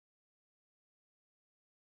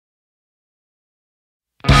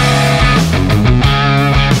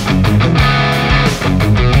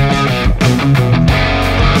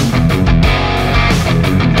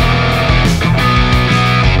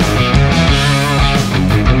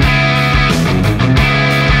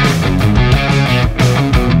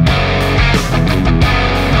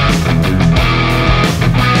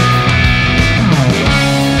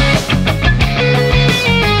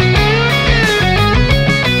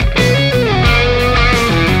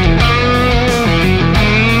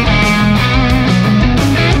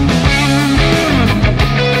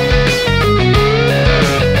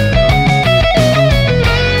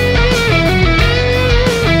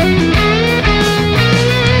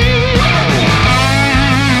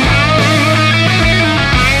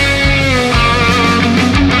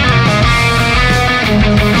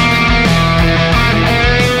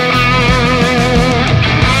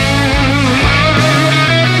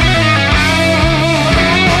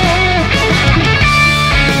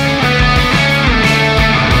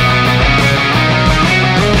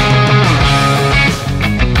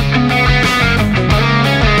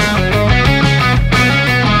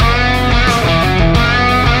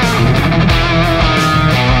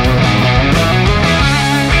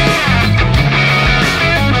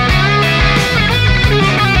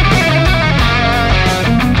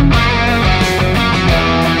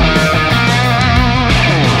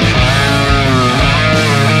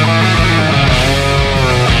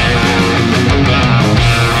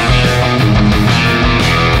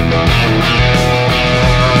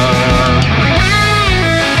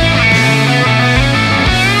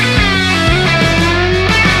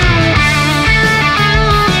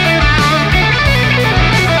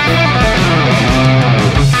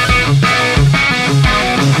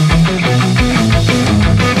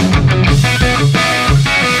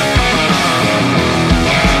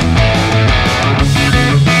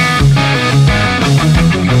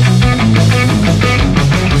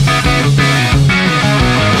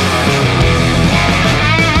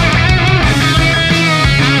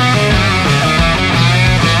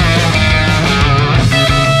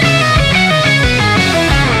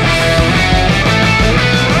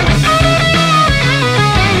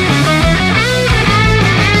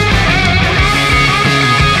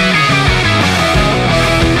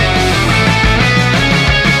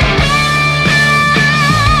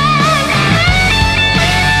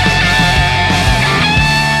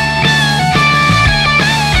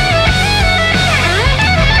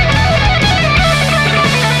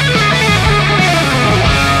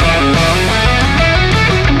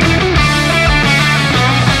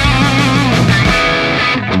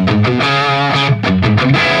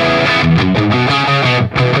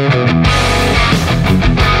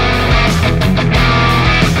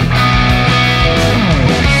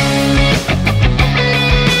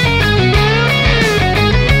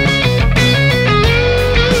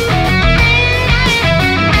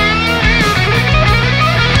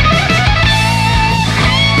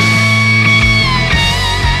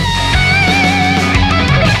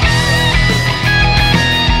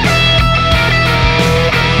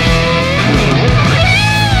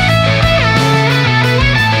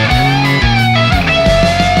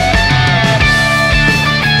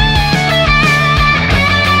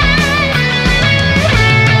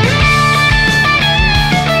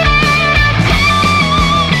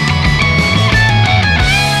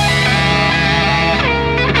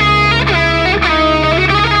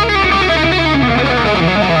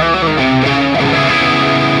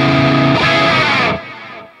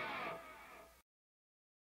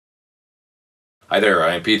Hi there,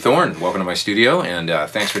 I'm Pete Thorn. Welcome to my studio, and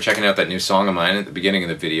thanks for checking out that new song of mine at the beginning of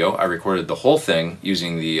the video. I recorded the whole thing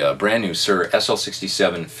using the brand new Suhr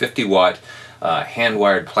SL67 50-watt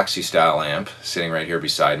hand-wired plexi-style amp sitting right here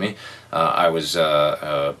beside me. I was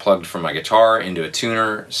plugged from my guitar into a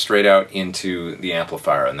tuner straight out into the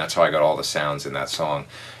amplifier, and that's how I got all the sounds in that song.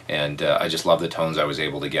 And I just love the tones I was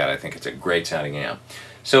able to get. I think it's a great sounding amp.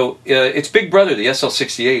 So its big brother, the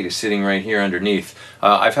SL68, is sitting right here underneath.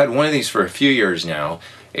 I've had one of these for a few years now,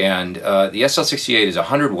 and the SL68 is a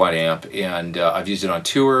 100-watt amp, and I've used it on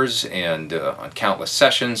tours and on countless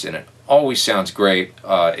sessions, and it always sounds great.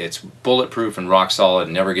 It's bulletproof and rock solid,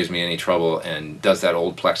 and never gives me any trouble, and does that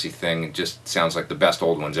old plexi thing. It just sounds like the best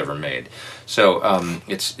old ones ever made. So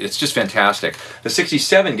it's just fantastic. The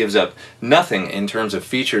 67 gives up nothing in terms of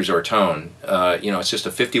features or tone. You know, it's just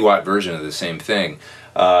a 50-watt version of the same thing.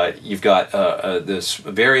 You've got this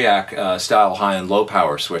Variac style high and low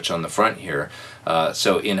power switch on the front here.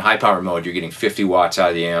 So in high power mode you're getting 50 watts out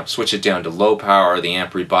of the amp. Switch it down to low power, the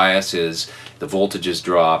amp rebiases, the voltages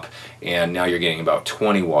drop, and now you're getting about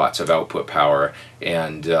 20 watts of output power,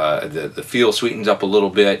 and the feel sweetens up a little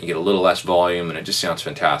bit, you get a little less volume, and it just sounds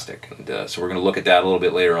fantastic. And, so we're going to look at that a little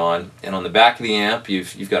bit later on. And on the back of the amp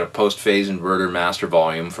you've got a post-phase inverter master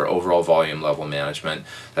volume for overall volume level management.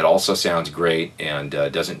 That also sounds great and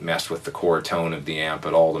doesn't mess with the core tone of the amp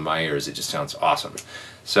at all to my ears. It just sounds awesome.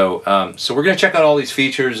 So we're going to check out all these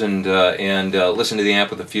features and listen to the amp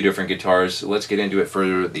with a few different guitars. Let's get into it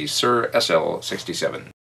further. The Suhr SL67.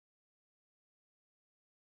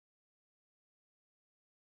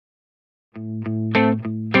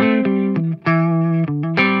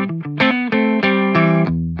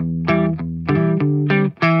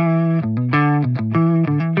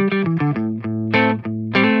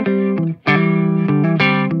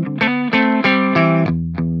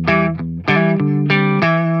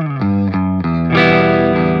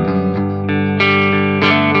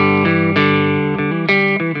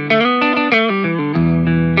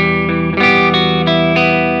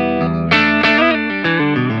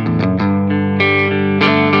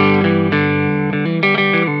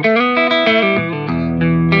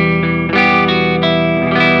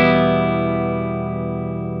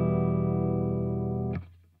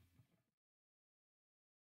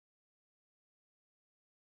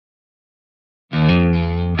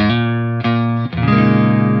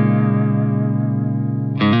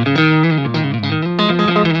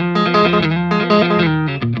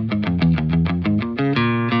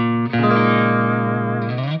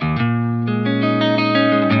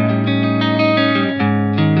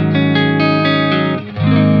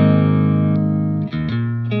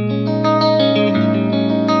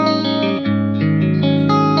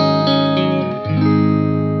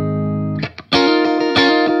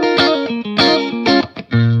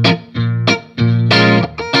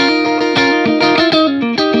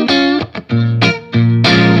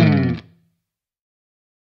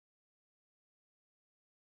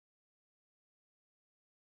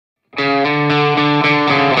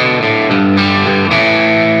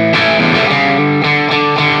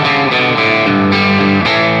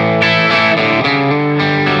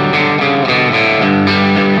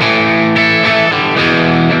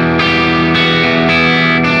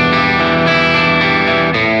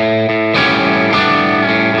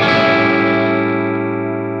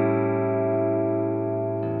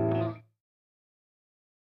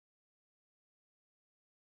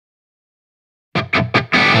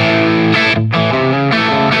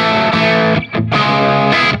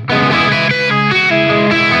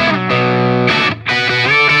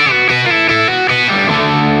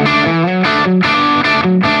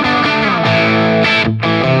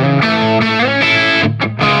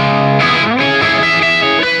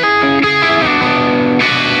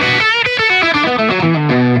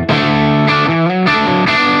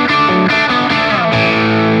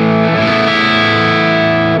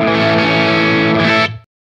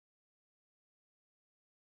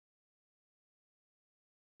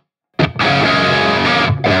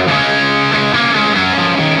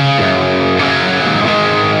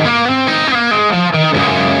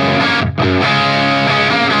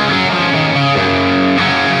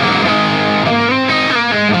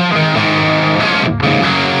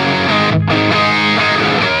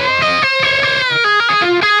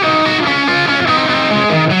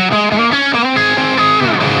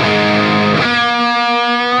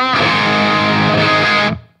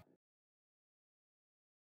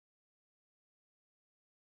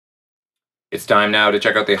 It's time now to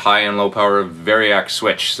check out the high and low power Variac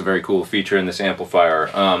switch. It's a very cool feature in this amplifier.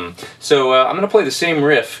 I'm going to play the same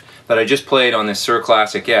riff that I just played on this Suhr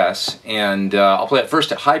Classic S, and I'll play it first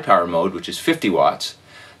at high power mode, which is 50 watts.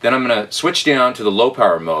 Then I'm going to switch down to the low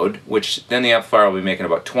power mode, which then the amplifier will be making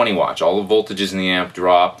about 20 watts. All the voltages in the amp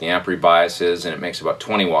drop, the amp rebiases, and it makes about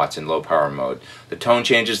 20 watts in low power mode. The tone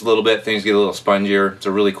changes a little bit, things get a little spongier. It's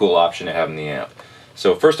a really cool option to have in the amp.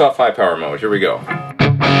 So first off, high power mode, here we go.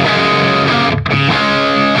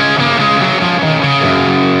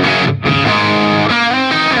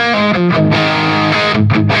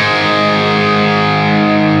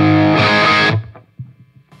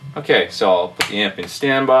 Okay, so I'll put the amp in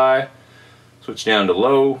standby, switch down to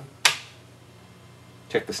low,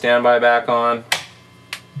 check the standby back on,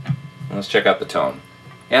 and let's check out the tone.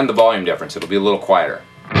 And the volume difference, it'll be a little quieter.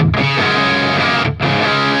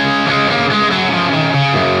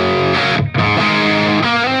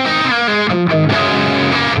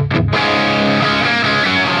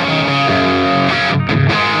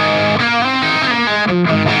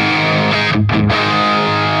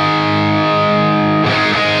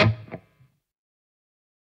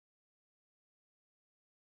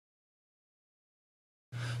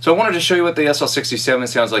 So I wanted to show you what the SL67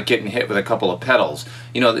 sounds like getting hit with a couple of pedals.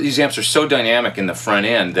 You know, these amps are so dynamic in the front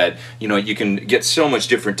end that, you know, you can get so much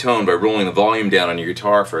different tone by rolling the volume down on your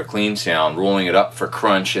guitar for a clean sound, rolling it up for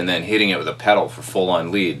crunch, and then hitting it with a pedal for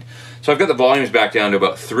full-on lead. So I've got the volumes back down to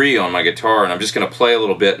about 3 on my guitar, and I'm just going to play a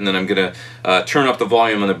little bit, and then I'm going to turn up the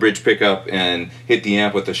volume on the bridge pickup and hit the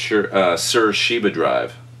amp with the Suhr Sheba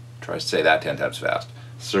drive. Try to say that 10 times fast.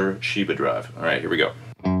 Suhr Sheba drive. All right, here we go.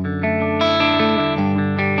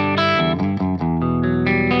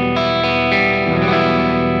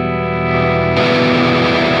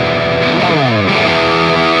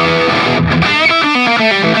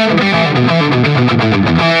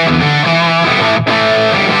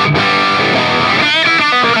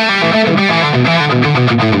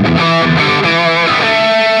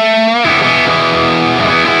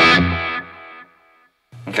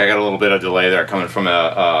 Okay, I got a little bit of delay there coming from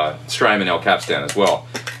a Strymon El Capistan as well.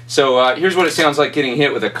 So here's what it sounds like getting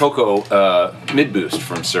hit with a Coco mid boost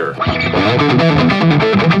from Suhr.